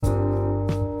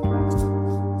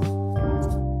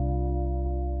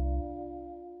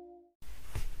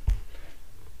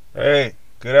Hey,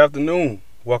 good afternoon.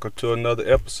 Welcome to another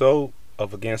episode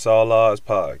of Against All Odds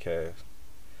podcast.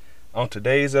 On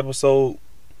today's episode,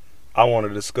 I want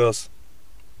to discuss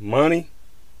money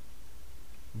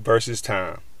versus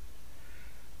time.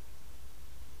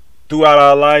 Throughout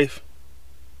our life,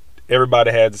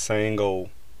 everybody had the same goal.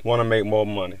 Want to make more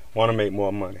money, want to make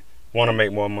more money, want to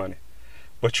make more money.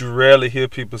 But you rarely hear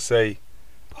people say,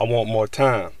 I want more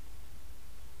time.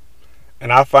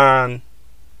 And I find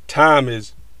time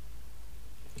is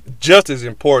just as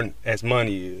important as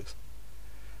money is.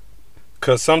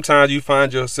 Because sometimes you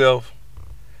find yourself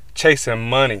chasing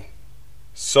money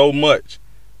so much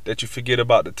that you forget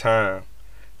about the time.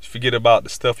 You forget about the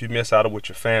stuff you miss out of with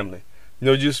your family.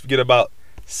 You just forget about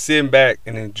sitting back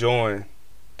and enjoying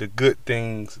the good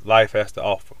things life has to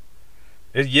offer.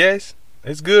 Yes,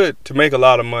 it's good to make a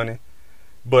lot of money,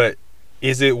 but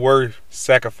is it worth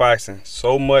sacrificing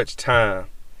so much time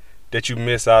that you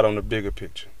miss out on the bigger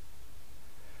picture?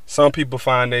 Some people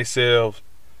find themselves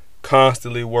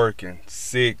constantly working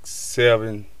 6,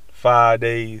 7, 5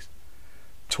 days,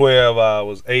 12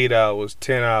 hours, 8 hours,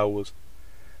 10 hours,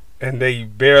 and they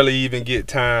barely even get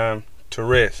time to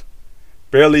rest.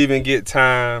 Barely even get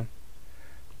time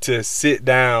to sit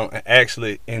down and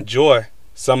actually enjoy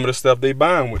some of the stuff they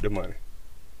buying with the money.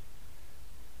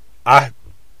 I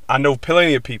know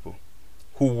plenty of people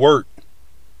who work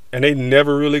and they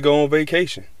never really go on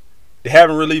vacation. They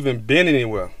haven't really even been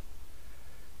anywhere.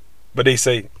 But they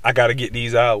say, I got to get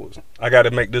these hours. I got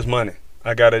to make this money.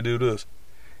 I got to do this.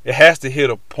 It has to hit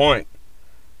a point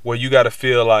where you got to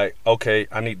feel like, okay,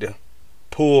 I need to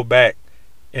pull back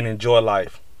and enjoy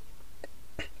life.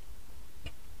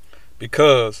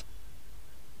 Because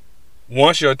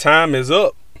once your time is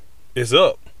up, it's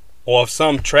up. Or if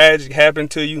something tragic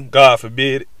happened to you, God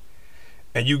forbid it,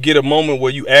 and you get a moment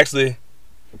where you actually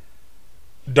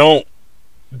don't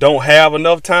have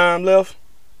enough time left,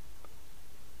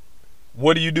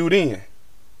 what do you do then?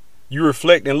 You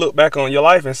reflect and look back on your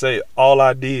life and say, all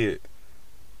I did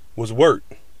was work.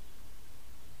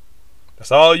 That's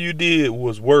all you did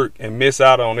was work and miss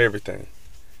out on everything.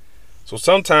 So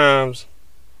sometimes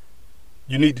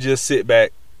you need to just sit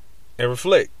back and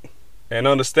reflect and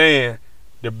understand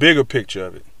the bigger picture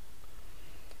of it.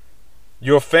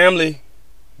 Your family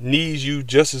needs you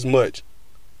just as much,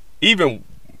 even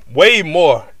way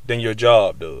more than your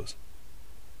job does.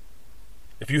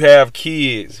 If you have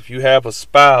kids, if you have a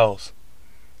spouse,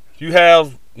 if you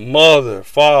have mother,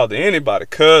 father, anybody,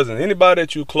 cousin, anybody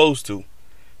that you're close to,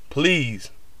 please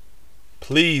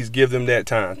give them that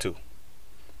time too.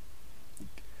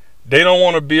 They don't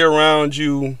want to be around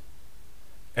you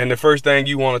and the first thing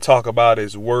you want to talk about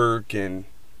is work and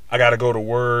I got to go to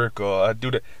work or I do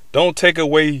that. Don't take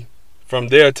away from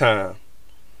their time.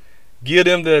 Give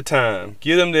them their time.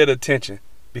 Give them their attention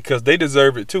because they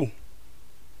deserve it too.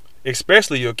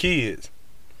 Especially your kids.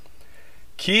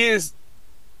 Kids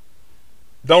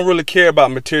don't really care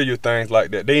about material things like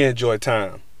that. They enjoy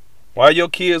time. While your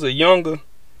kids are younger,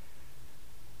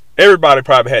 everybody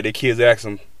probably had their kids ask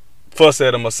them, fuss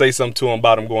at them or say something to them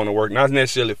about them going to work. Not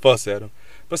necessarily fuss at them,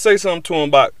 but say something to them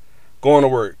about going to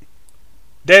work.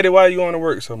 Daddy, why are you going to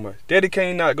work so much? Daddy, can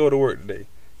you not go to work today?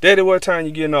 Daddy, what time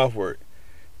you getting off work?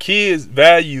 Kids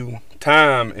value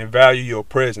time and value your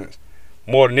presence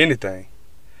more than anything.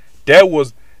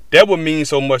 That would mean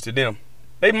so much to them.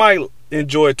 They might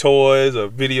enjoy toys or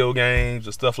video games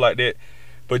or stuff like that,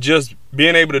 but just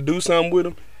being able to do something with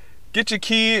them, get your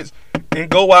kids and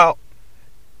go out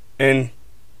and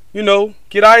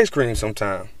get ice cream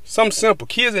sometime. Something simple.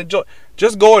 Kids enjoy.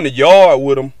 Just go in the yard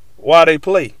with them while they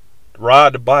play.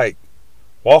 Ride the bike,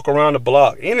 walk around the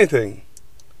block, anything.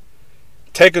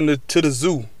 Take them to the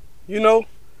zoo.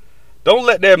 Don't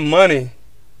let that money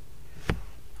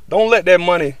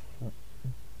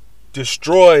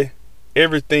destroy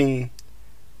everything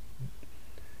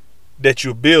that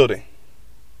you're building.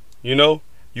 You're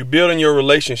building your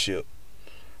relationship.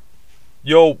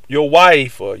 Your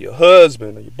wife or your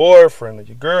husband or your boyfriend or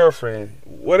your girlfriend,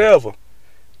 whatever,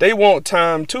 they want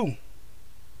time too.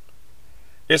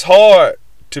 It's hard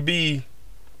to be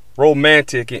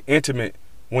romantic and intimate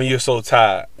when you're so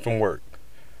tired from work,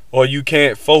 or you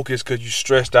can't focus because you're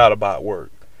stressed out about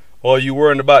work, or you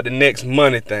worrying about the next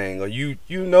money thing, or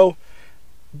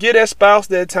get that spouse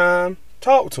that time,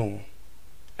 talk to them,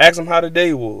 ask them how the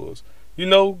day was,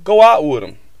 go out with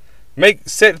them,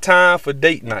 set time for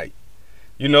date night,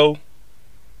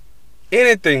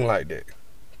 anything like that,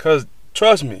 because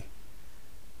trust me,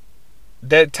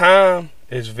 that time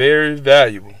is very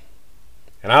valuable,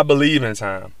 and I believe in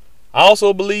time. I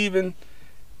also believe in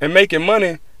making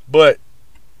money, but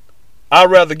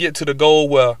I'd rather get to the goal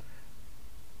where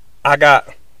I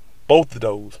got both of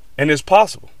those. And it's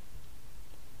possible.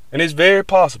 And it's very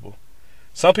possible.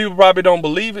 Some people probably don't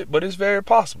believe it, but it's very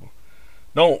possible.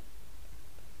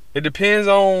 It depends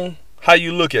on how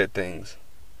you look at things.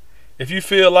 If you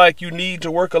feel like you need to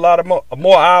work a lot of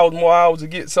more hours to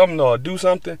get something or do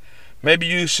something, maybe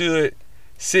you should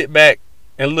sit back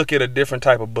and look at a different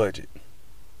type of budget.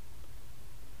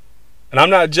 And I'm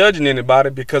not judging anybody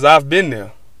because I've been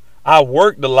there. I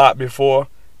worked a lot before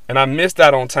and I missed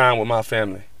out on time with my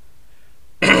family.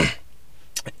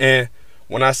 And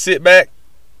when I sit back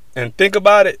and think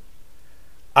about it,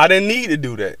 I didn't need to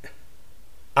do that.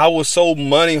 I was so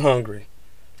money hungry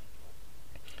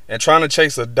and trying to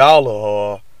chase a dollar,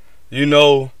 or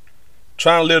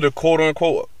trying to live the quote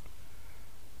unquote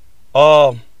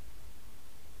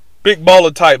big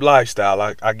baller type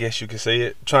lifestyle, I guess you could say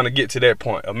it, trying to get to that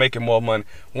point of making more money,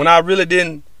 when I really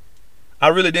didn't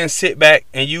sit back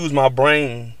and use my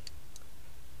brain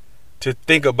to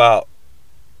think about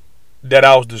that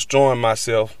I was destroying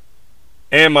myself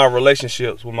and my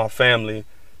relationships with my family,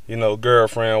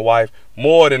 girlfriend, wife,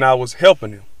 more than I was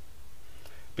helping them.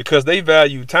 Because they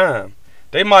value time.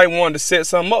 They might want to set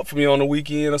something up for me on the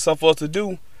weekend or something for us to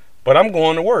do, but I'm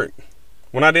going to work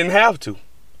when I didn't have to.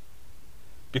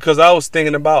 Because I was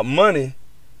thinking about money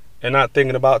and not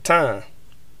thinking about time.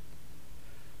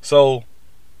 So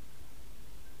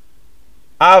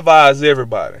I advise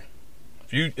everybody,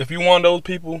 if you one of those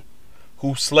people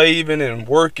who's slaving and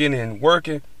working,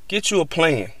 get you a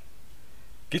plan.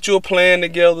 Get you a plan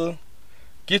together.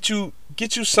 Get you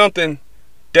something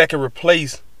that can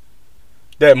replace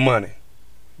that money.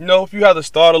 If you have to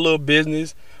start a little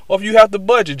business, or if you have to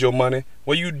budget your money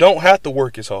where you don't have to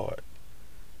work as hard.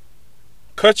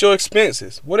 Cut your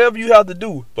expenses, whatever you have to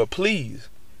do, but please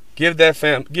give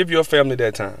your family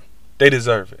that time. They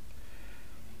deserve it.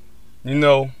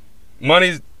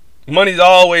 Money's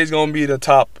always gonna be the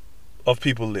top of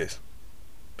people's list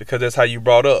because that's how you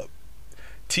brought up.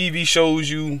 TV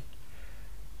shows you,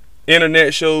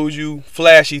 internet shows you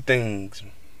flashy things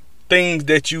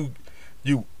that you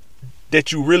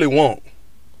really want.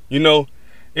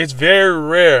 It's very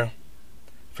rare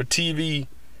for TV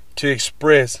to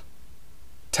express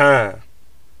time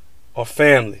or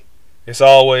family. It's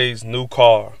always new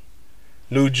car,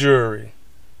 new jewelry,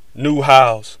 new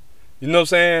house. You know what I'm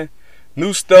saying?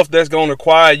 New stuff that's gonna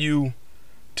require you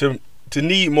to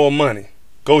need more money.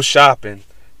 Go shopping.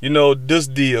 This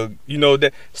deal.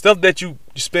 That stuff that you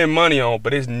spend money on,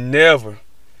 but it never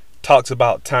talks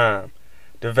about time.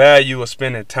 The value of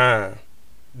spending time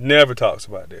never talks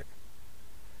about that.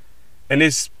 And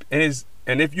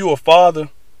if you're a father,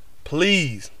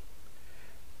 please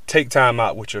take time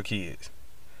out with your kids,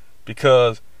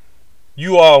 because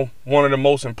you are one of the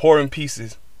most important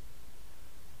pieces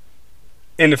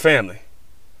in the family.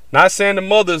 Not saying the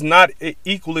mother is not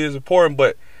equally as important,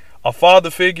 but a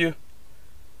father figure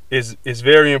is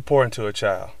very important to a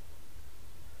child.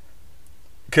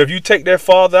 Because if you take that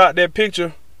father out that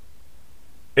picture,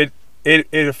 it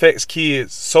affects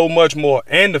kids so much more,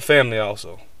 and the family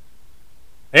also,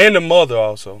 and the mother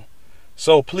also.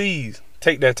 So please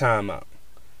take that time out.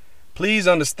 Please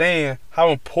understand how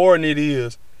important it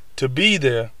is to be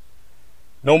there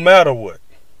no matter what.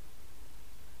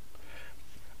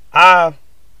 I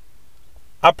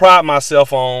pride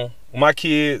myself on when my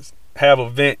kids have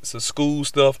events or school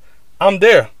stuff, I'm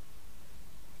there.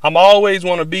 I'm always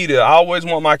want to be there. I always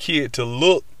want my kid to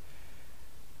look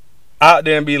out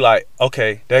there and be like,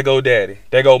 okay, there go daddy,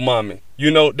 there go mommy.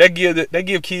 They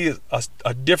give kids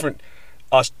a different,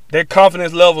 their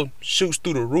confidence level shoots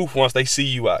through the roof once they see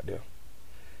you out there.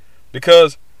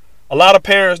 Because a lot of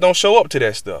parents don't show up to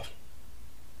that stuff.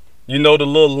 The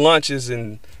little lunches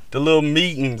and the little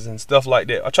meetings and stuff like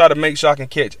that. I try to make sure I can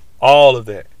catch all of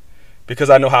that because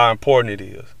I know how important it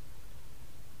is.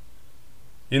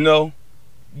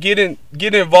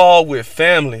 Get involved with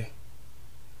family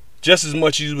just as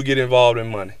much as you would get involved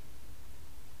in money.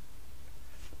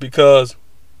 Because,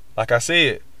 like I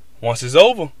said, once it's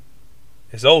over,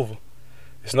 it's over.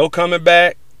 There's no coming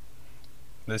back.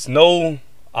 There's no,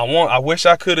 I wish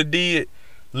I could have did.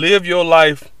 Live your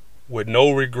life with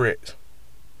no regrets.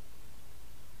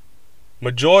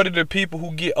 Majority of the people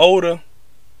who get older,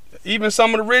 even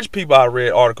some of the rich people I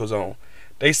read articles on,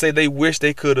 they say they wish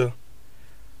they could have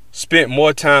spent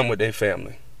more time with their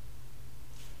family.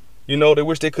 They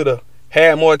wish they could have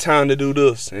had more time to do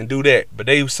this and do that, but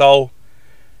they saw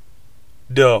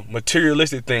the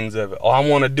materialistic things of it. Oh, I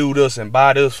want to do this and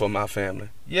buy this for my family.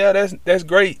 Yeah, that's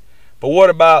great. But what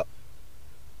about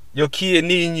your kid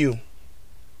needing you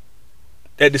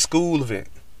at the school event?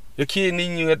 Your kid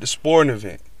needing you at the sporting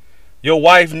event? Your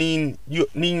wife needing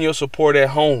your support at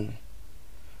home?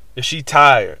 if she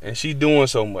tired and she doing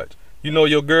so much. You know,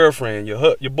 your girlfriend,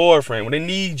 your boyfriend, when they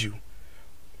need you,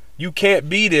 you can't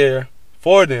be there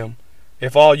for them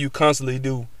if all you constantly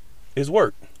do is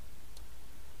work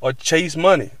or chase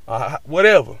money or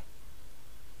whatever.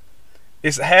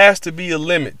 It has to be a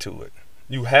limit to it.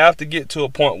 You have to get to a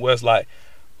point where it's like,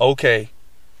 okay,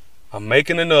 I'm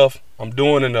making enough, I'm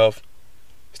doing enough,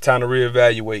 it's time to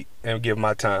reevaluate and give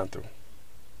my time through.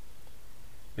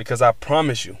 Because I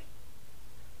promise you,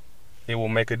 it will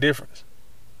make a difference.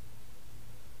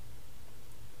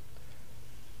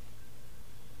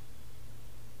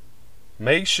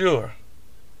 Make sure,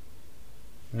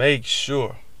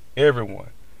 everyone,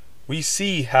 we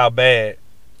see how bad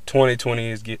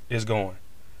 2020 is going.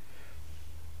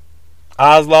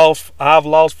 I've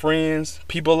lost friends,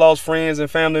 people lost friends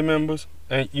and family members,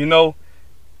 and you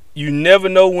never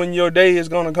know when your day is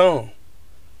gonna come.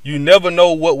 You never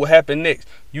know what will happen next.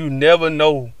 You never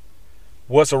know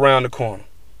what's around the corner.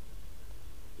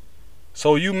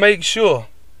 So you make sure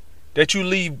that you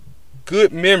leave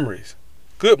good memories,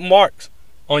 good marks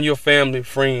on your family,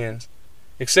 friends,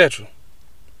 etc.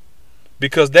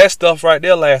 Because that stuff right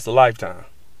there lasts a lifetime.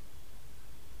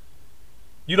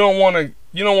 You don't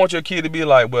want your kid to be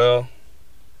like, well,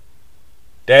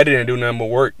 daddy didn't do nothing but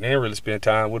work. They didn't really spend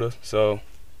time with us. So,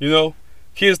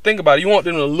 kids, think about it. You want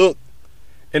them to look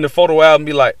in the photo album and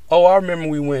be like, oh, I remember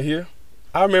we went here.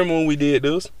 I remember when we did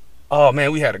this. Oh,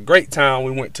 man, we had a great time.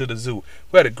 We went to the zoo.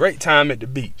 We had a great time at the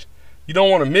beach. You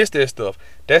don't want to miss that stuff.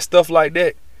 That stuff like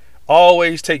that,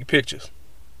 always take pictures.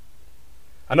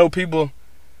 I know people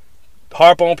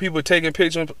harp on people taking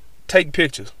pictures. Take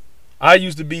pictures. I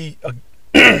used to be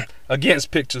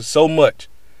against pictures so much.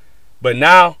 But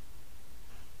now,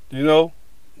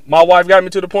 my wife got me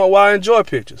to the point where I enjoy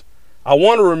pictures. I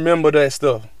want to remember that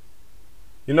stuff.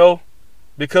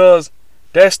 Because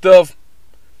that stuff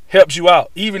helps you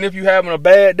out. Even if you're having a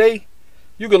bad day,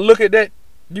 you can look at that.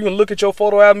 You can look at your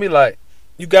photo album and be like,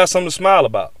 you got something to smile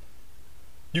about.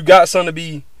 You got something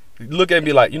to look at and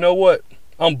be like, you know what?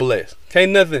 I'm blessed.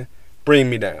 Can't nothing bring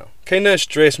me down. Can't nothing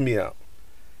stress me out.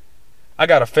 I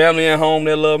got a family at home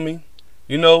that love me.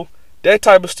 That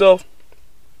type of stuff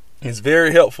is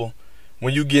very helpful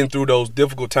when you getting through those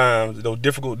difficult times, those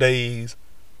difficult days,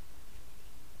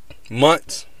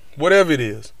 months, whatever it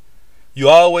is. You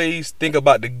always think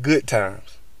about the good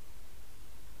times.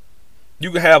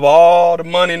 You can have all the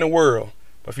money in the world,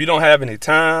 but if you don't have any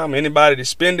time, anybody to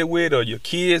spend it with, or your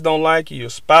kids don't like you, your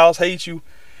spouse hates you,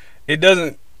 it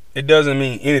doesn't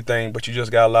mean anything, but you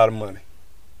just got a lot of money.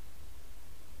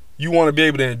 You want to be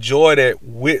able to enjoy that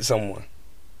with someone.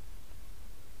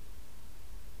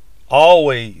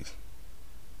 Always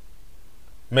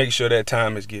make sure that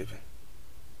time is given.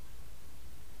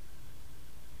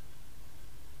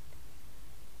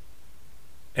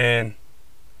 And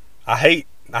I hate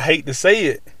to say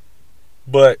it,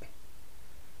 but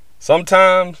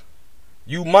sometimes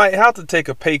you might have to take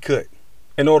a pay cut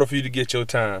in order for you to get your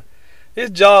time.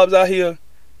 There's jobs out here,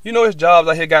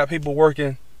 got people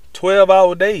working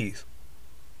 12-hour days.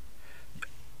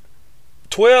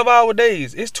 12-hour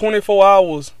days. It's 24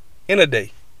 hours in a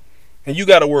day. And you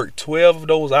got to work 12 of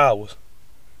those hours.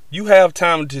 You have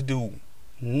time to do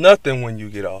nothing when you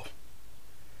get off.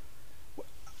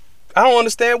 I don't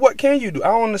understand. What can you do? I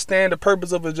don't understand the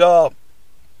purpose of a job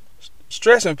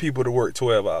stressing people to work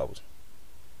 12 hours.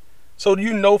 So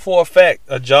you know for a fact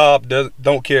a job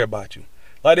don't care about you.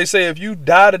 Like they say, if you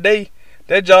die today,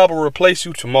 that job will replace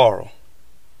you tomorrow.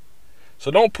 So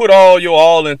don't put all your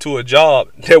all into a job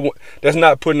that's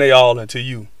not putting their all into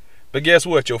you. But guess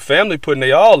what? Your family putting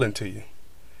their all into you.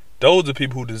 Those are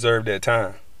people who deserve that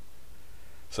time.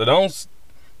 So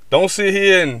don't sit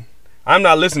here and I'm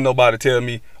not listening to nobody tell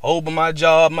me, oh, but my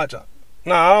job.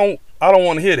 Nah, I don't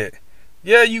want to hear that.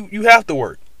 Yeah, you have to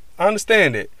work. I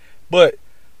understand that. But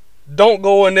don't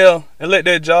go in there and let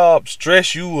that job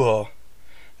stress you or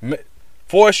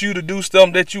force you to do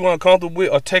something that you're uncomfortable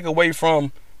with or take away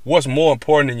from what's more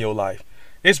important in your life.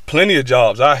 It's plenty of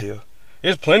jobs out here.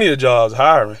 There's plenty of jobs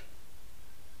hiring.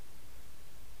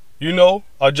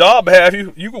 A job have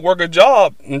you can work a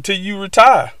job until you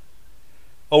retire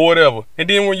or whatever. And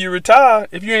then when you retire,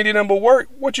 if you ain't did nothing but work,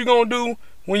 what you gonna do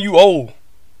when you old?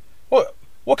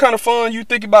 What kind of fun you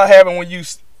think about having when you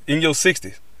in your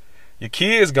 60s? Your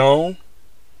kids gone.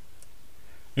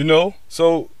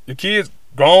 So your kids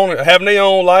grown, having their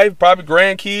own life, probably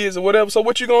grandkids or whatever. So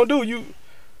what you gonna do?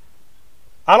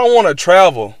 I don't want to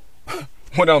travel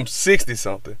when I'm 60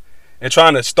 something and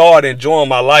trying to start enjoying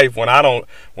my life when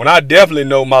I definitely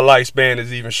know my lifespan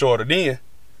is even shorter then.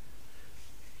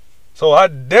 So I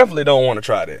definitely don't want to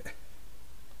try that.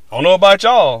 I don't know about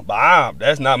y'all, but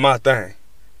that's not my thing.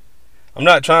 I'm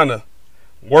not trying to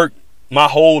work my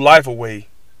whole life away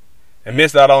and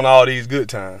miss out on all these good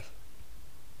times.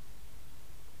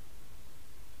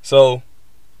 So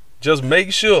just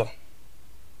make sure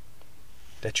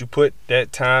that you put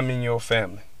that time in your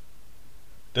family.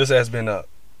 This has been a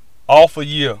awful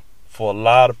year for a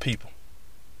lot of people.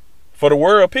 For the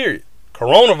world, period.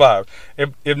 Coronavirus.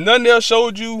 If nothing else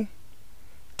showed you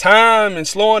time and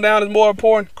slowing down is more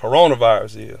important,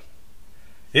 coronavirus is.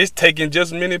 It's taking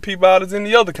just as many people out as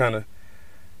any other kind of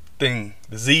thing,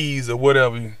 disease or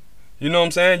whatever. You know what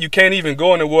I'm saying? You can't even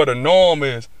go into where the norm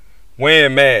is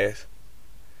wearing masks.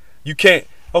 You can't,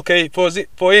 okay, for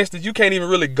instance, you can't even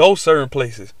really go certain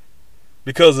places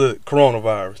because of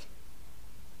coronavirus.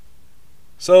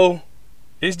 So,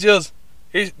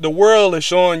 the world is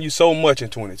showing you so much in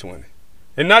 2020.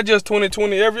 And not just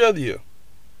 2020, every other year.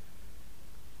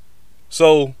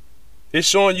 So, it's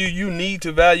showing you need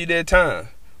to value that time.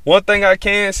 One thing I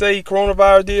can say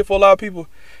coronavirus did for a lot of people,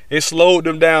 it slowed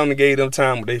them down and gave them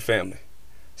time with their family.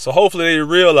 So hopefully they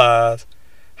realize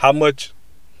how much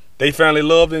they family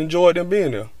loved and enjoyed them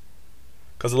being there.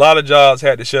 Because a lot of jobs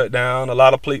had to shut down. A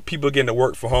lot of people getting to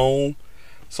work from home.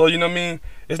 So, you know what I mean?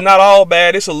 It's not all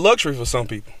bad. It's a luxury for some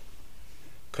people.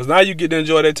 Because now you get to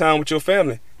enjoy that time with your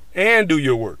family and do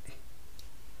your work.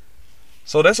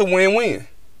 So that's a win-win.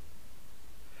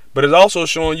 But it's also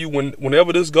showing you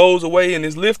whenever this goes away and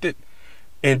is lifted,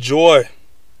 enjoy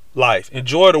life.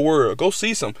 Enjoy the world. Go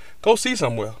see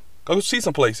somewhere. Go see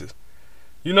some places.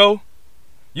 You know?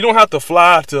 You don't have to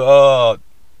fly to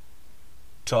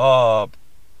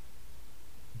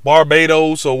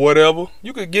Barbados or whatever.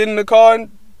 You could get in the car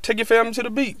and take your family to the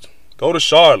beach. Go to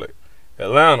Charlotte,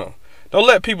 Atlanta. Don't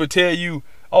let people tell you,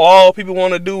 oh, all people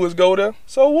want to do is go there.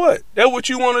 So what? That's what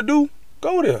you want to do?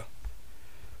 Go there.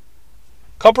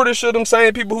 I'm pretty sure them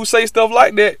same people who say stuff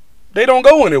like that, they don't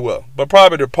go anywhere. But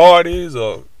probably to parties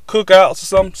or cookouts or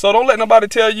something. So don't let nobody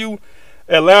tell you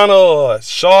Atlanta or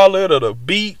Charlotte or the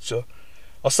beach or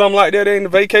something like that ain't a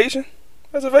vacation.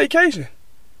 That's a vacation.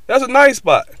 That's a nice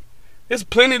spot. There's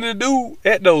plenty to do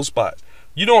at those spots.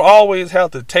 You don't always have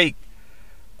to take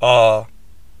a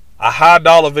high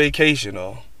dollar vacation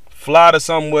or fly to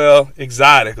somewhere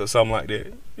exotic or something like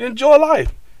that. You enjoy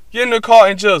life. Get in the car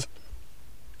and just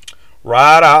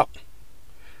ride out,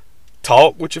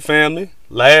 talk with your family,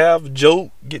 laugh,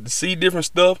 joke, get to see different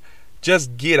stuff.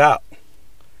 Just get out.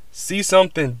 See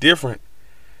something different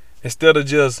instead of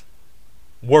just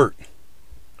work.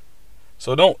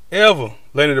 So don't ever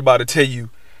let anybody tell you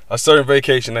a certain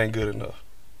vacation ain't good enough.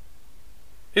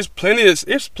 It's plenty of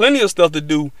stuff to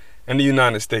do in the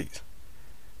United States.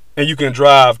 And you can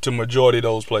drive to majority of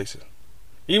those places.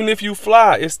 Even if you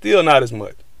fly, it's still not as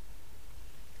much.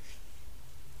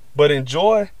 But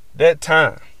enjoy that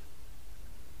time.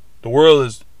 The world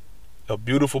is a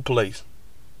beautiful place.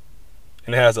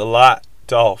 And it has a lot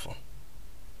to offer.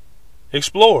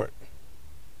 Explore it.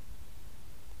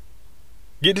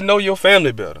 Get to know your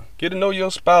family better. Get to know your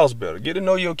spouse better. Get to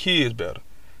know your kids better.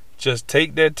 Just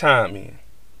take that time in.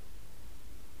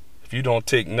 If you don't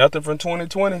take nothing from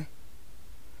 2020,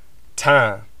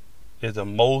 time is the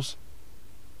most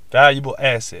valuable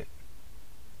asset.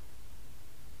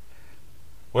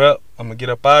 Well, I'm going to get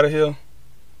up out of here.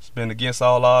 It's been Against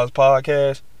All Odds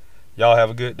podcast. Y'all have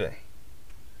a good day.